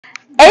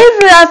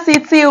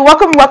City,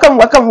 welcome back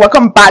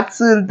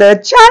to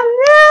the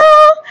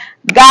channel.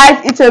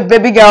 Guys, it's a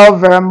baby girl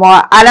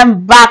Vermore, and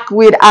I'm back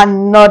with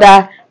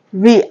another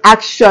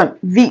reaction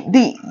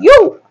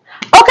video.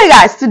 Okay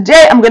guys,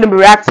 today I'm going to be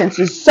reacting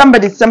to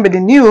somebody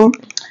new,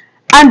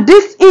 and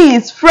this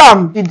is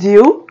from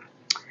Video.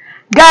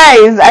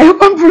 Guys, I hope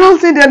I'm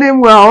pronouncing their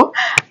name well.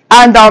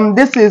 And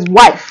this is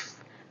Wife.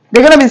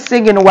 They're going to be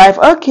singing Wife.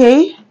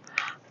 Okay,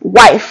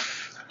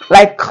 Wife,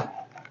 like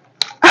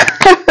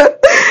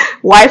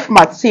wife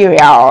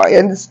material, you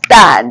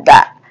understand?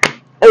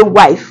 A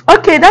wife.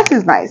 Okay, that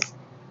is nice.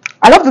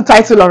 I love the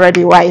title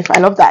already, Wife. I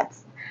love that.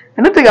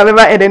 I don't think I've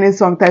ever heard any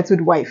song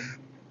titled Wife.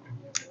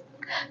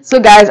 So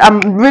guys, I'm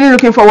really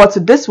looking forward to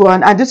this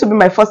one, and this will be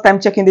my first time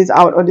checking this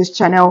out on this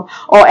channel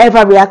or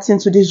ever reacting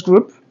to this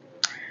group,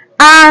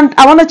 and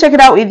I want to check it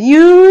out with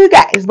you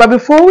guys. But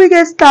before we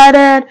get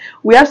started,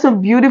 we have some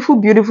beautiful,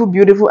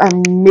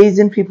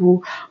 amazing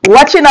people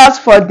watching us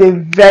for the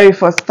very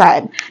first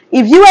time.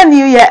 If you are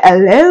new here,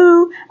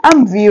 hello,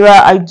 I'm Vera.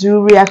 I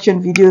do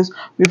reaction videos,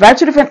 react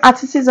to different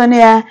artists on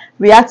here,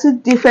 react to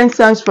different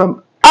songs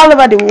from all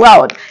over the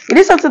world. If it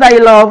is something that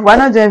you love, why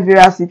not join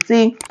Vera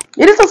City?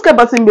 Hit the subscribe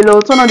button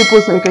below, turn on the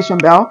post notification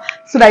bell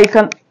so that you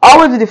can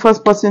always be the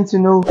first person to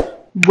know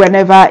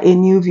whenever a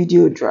new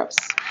video drops.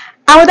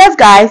 And with that,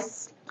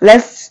 guys,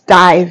 let's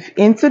dive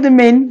into the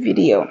main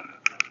video.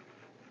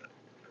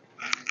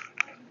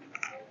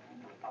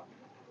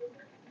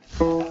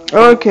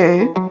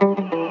 Okay.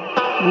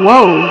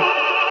 Whoa.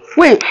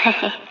 Wait.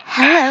 Hello.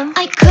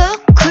 I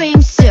cook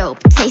cream soup.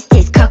 Taste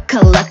is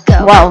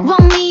coca-loco. Wow.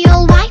 Want me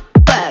your wife,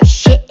 but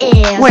she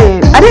is.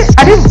 Wait. I didn't.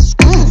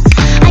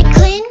 I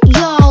clean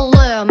your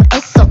room.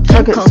 It's so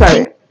Okay,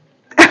 sorry.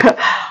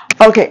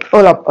 Okay.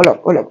 Hold up.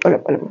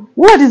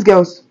 Who are these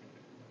girls?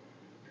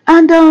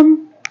 And they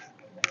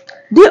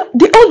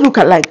all look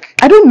alike.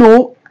 I don't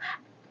know.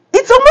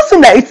 It's almost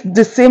seems like it's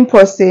the same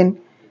person.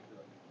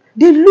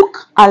 They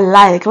look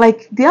alike.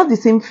 Like they have the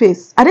same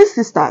face. Are they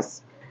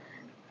sisters?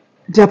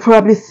 They're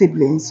probably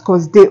siblings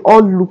because they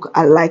all look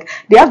alike.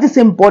 They have the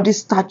same body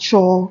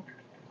stature.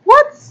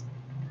 What?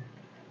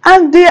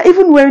 And they are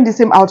even wearing the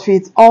same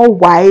outfits, all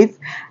white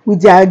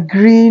with their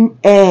green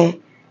hair.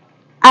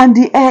 And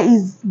the hair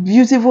is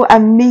beautiful,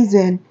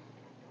 amazing.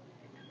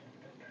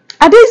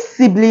 Are they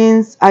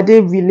siblings? Are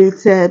they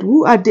related?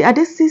 Who are they? Are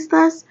they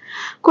sisters?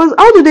 Because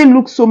how do they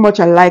look so much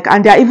alike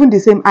and they are even the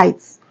same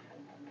heights?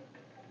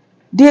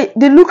 They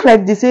look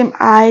like the same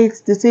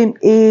height, the same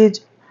age.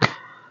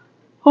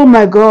 Oh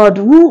my god,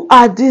 who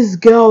are these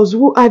girls?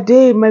 Who are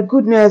they? My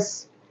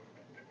goodness.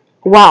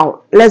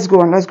 Wow, let's go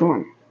on.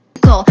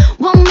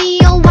 Want me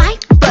your wife,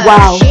 but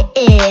wow. she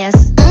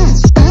is.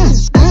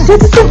 They're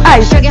the same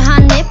height.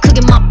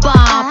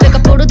 Wow.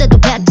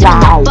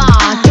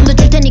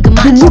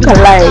 They look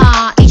alike.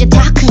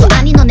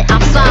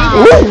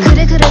 Ooh.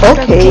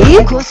 Okay.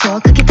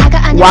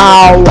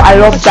 Wow, I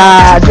love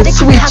that. The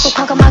switch.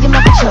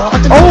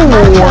 Oh.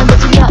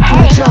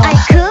 I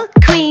cook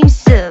cream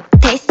soup.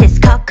 Taste is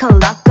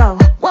coca-loco.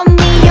 Want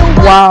me your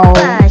wife, Wow.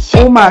 but she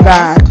Oh my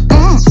god.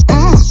 I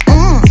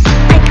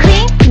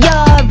clean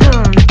your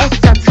room. It's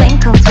so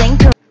twinkle.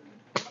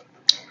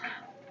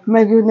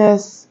 My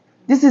goodness.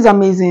 This is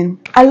amazing.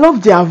 I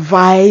love their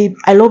vibe.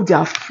 I love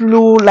their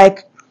flow.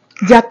 Like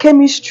their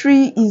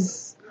chemistry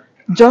is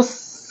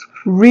just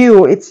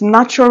real. It's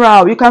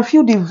natural. You can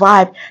feel the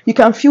vibe. You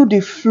can feel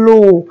the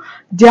flow.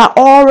 Their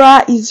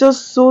aura is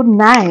just so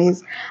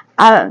nice.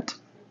 And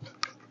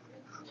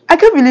I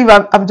can't believe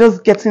I'm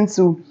just getting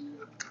to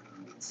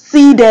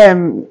see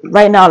them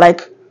right now.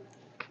 Like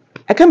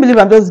I can't believe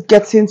I'm just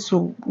getting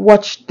to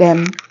watch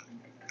them.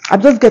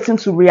 I'm just getting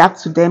to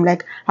react to them.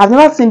 Like I've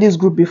never seen this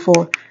group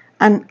before.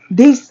 And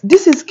this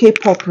is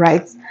K-pop,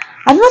 right?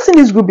 I've never seen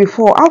this group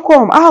before. How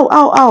come?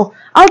 How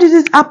did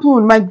this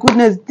happen? My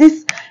goodness,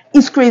 this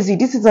is crazy.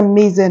 This is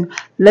amazing.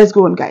 Let's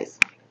go on, guys.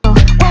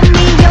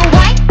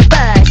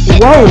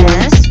 Whoa.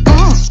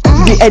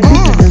 The edit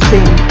is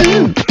insane.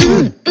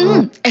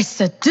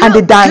 And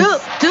the dance.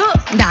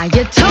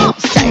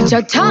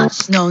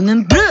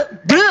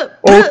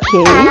 Okay.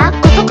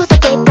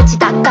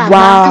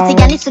 Wow.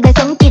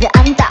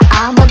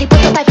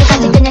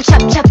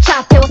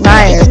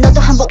 Nice.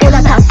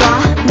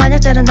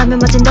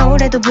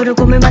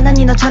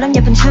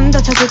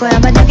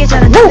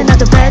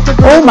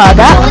 Oh my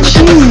god.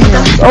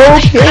 Jeez.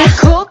 Okay. I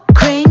cook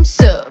cream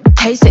soup.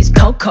 Taste is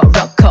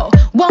coca-loco.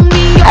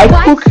 I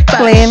cook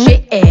clean. She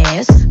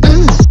is.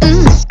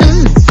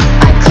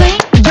 I clean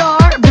your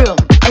room.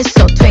 It's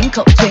so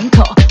twinkle.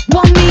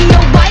 Want me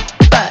your wife,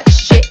 but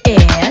she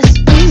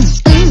is.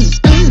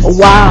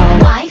 Wow.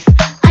 Wife,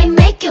 I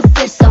make you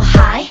feel so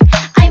high.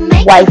 I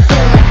make Wife. you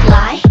feel like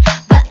lie,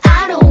 but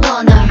I don't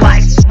wanna.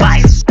 Wife.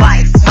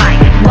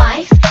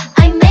 Wife,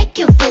 I make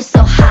you feel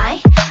so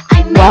high.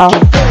 I make Wow. you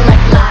feel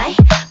like lie,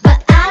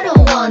 but I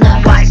don't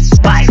wanna. Wife.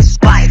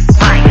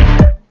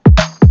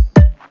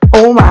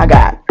 Oh my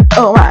god.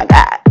 Oh my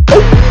god.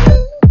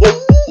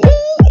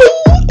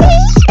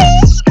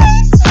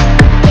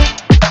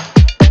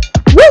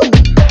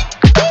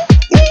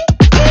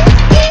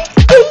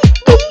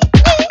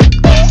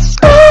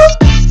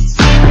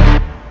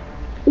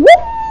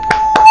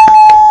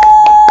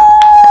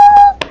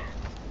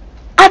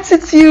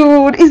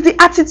 attitude. It's the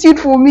attitude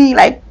for me.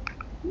 Like,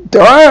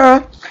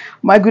 duh.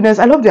 My goodness,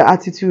 I love their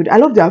attitude. I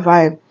love their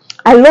vibe.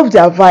 I love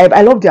their vibe.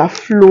 I love their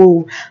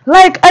flow.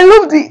 Like, I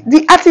love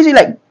the attitude.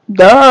 Like,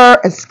 duh.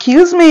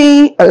 Excuse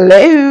me.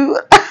 Hello.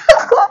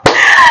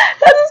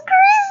 That is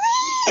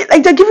crazy.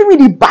 Like, they're giving me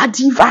the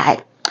body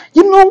vibe.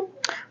 You know,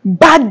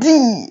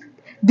 body.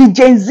 The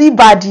Gen Z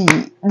body.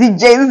 The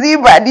Gen Z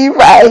body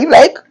vibe.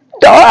 Like,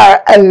 duh.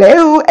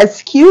 Hello.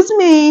 Excuse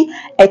me.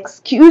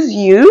 Excuse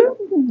you.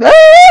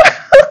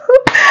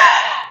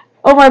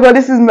 Oh my god,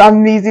 this is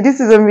amazing.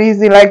 This is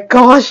amazing. Like,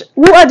 gosh,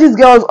 who are these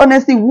girls?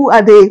 Honestly, who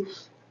are they?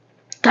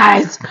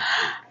 Guys,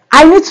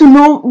 I need to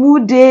know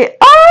who they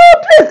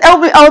are. Please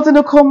help me out in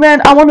the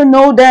comment. I want to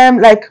know them.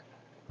 Like,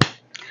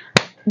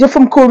 they're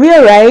from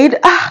Korea, right?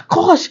 Ah,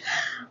 gosh,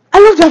 I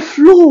love their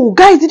flow.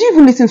 Guys, did you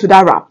even listen to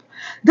that rap?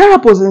 That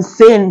rap was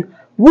insane.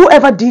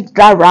 Whoever did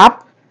that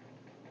rap,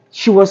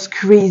 she was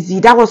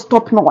crazy. That was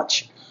top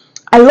notch.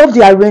 I love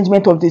the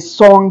arrangement of the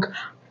song.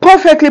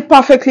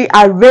 Perfectly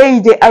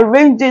arranged. They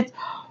arranged it.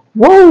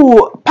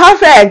 Whoa,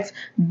 perfect.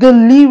 The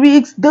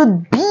lyrics,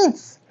 the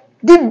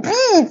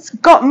beats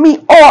got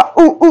me. Oh,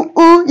 ooh, ooh,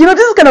 ooh. You know,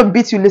 this is kind of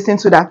beat you listen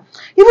to that.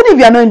 Even if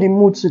you're not in the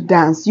mood to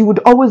dance, you would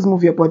always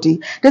move your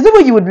body. There's no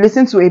way you would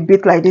listen to a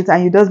beat like this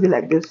and you just be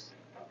like this.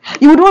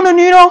 You would want to,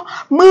 you know,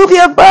 move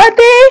your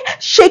body,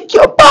 shake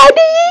your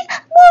body,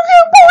 move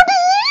your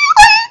body.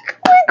 Like,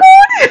 oh my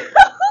god.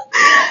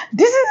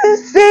 This is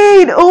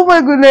insane. Oh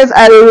my goodness.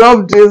 I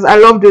love this. I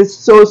love this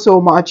so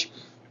much.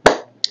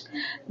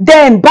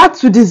 Then back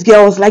to these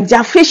girls, like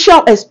their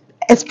facial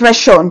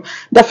expression.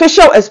 The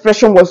facial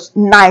expression was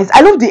nice.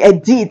 I love the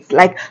edit,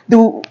 like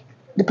the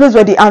place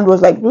where the hand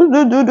was like do,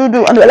 and they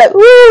were like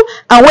woo,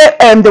 and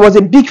where there was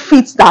a big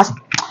feet that's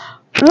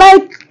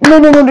like no,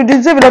 they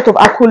deserve a lot of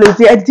accolades.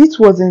 The edit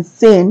was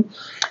insane.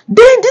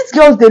 Then these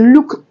girls, they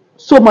look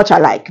so much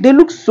alike. They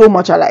look so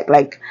much alike.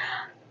 Like,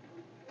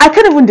 I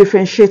can't even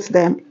differentiate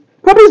them.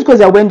 Probably because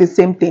they're wearing the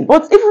same thing.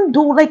 But even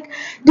though, like,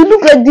 they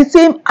look like the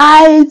same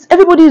eyes,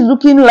 everybody is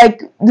looking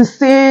like the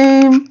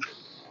same.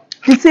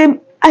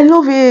 I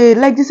love it.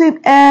 Like the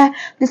same hair,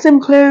 the same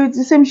clothes,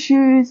 the same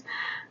shoes.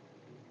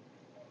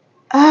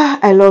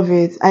 I love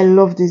it. I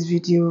love this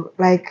video.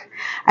 Like,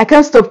 I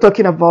can't stop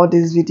talking about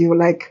this video.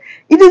 Like,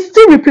 it is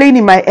still replaying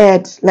in my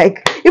head.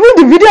 Like, even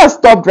the video has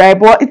stopped, right?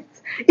 But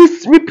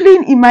it's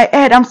replaying in my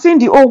head. I'm seeing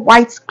the old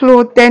white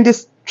clothes, then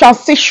this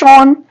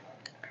transition,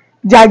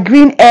 their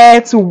green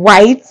hair to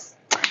white.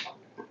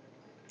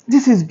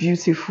 This is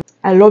beautiful.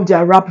 I love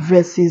their rap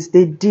verses.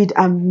 They did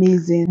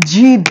amazing.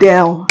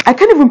 I-DLE. I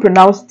can't even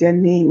pronounce their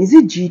name. Is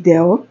it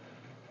I-DLE?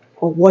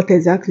 Or what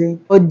exactly?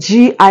 Or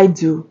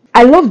I-DLE.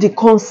 I love the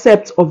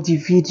concept of the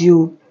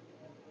video.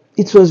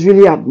 It was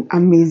really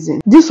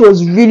amazing. This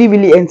was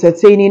really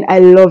entertaining. I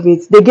love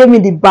it. They gave me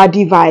the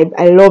body vibe.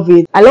 I love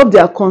it. I love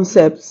their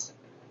concepts.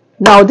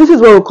 Now, this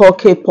is what we call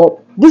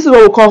K-pop. This is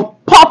what we call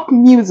pop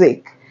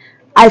music.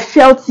 I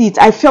felt it.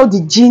 I felt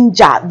the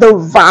ginger, the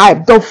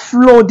vibe, the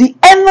flow. The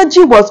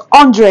energy was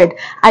 100.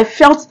 I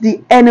felt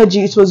the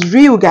energy. It was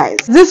real, guys.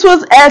 This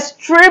was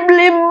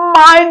extremely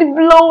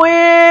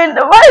mind-blowing.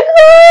 Oh my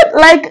god.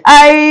 Like,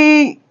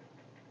 I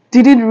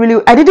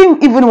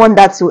didn't even want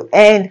that to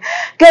end.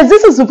 Guys,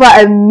 this is super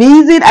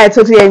amazing. I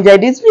totally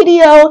enjoyed this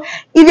video.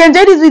 If you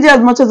enjoyed this video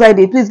as much as I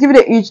did, please give it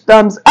a huge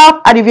thumbs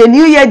up. And if you're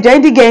new here,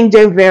 join the gang,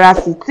 join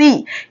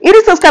Veracity. Hit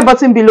the subscribe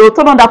button below,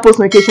 turn on that post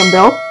notification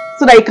bell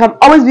so that you can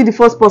always be the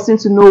first person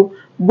to know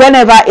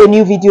whenever a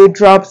new video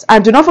drops.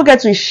 And do not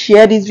forget to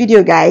share this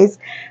video, guys.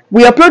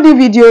 We upload new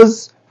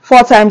videos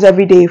 4 times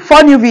every day,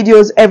 4 new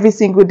videos every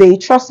single day.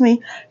 Trust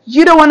me,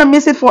 you don't want to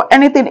miss it for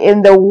anything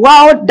in the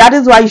world. That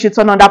is why you should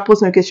turn on that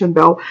post notification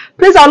bell.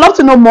 Please, I'd love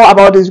to know more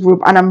about this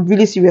group, and I'm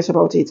really serious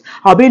about it.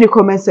 I'll be in the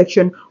comment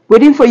section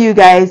waiting for you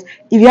guys.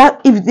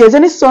 If there's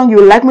any song you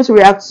would like me to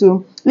react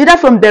to, either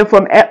from them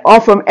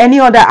or from any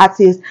other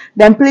artist,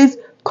 then please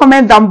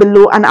comment down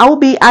below and I will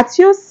be at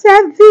your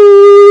service.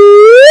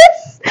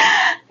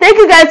 Thank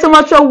you guys so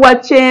much for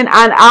watching, and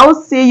I'll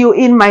see you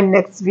in my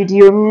next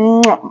video.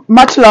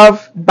 Much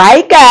love.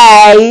 Bye,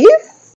 guys.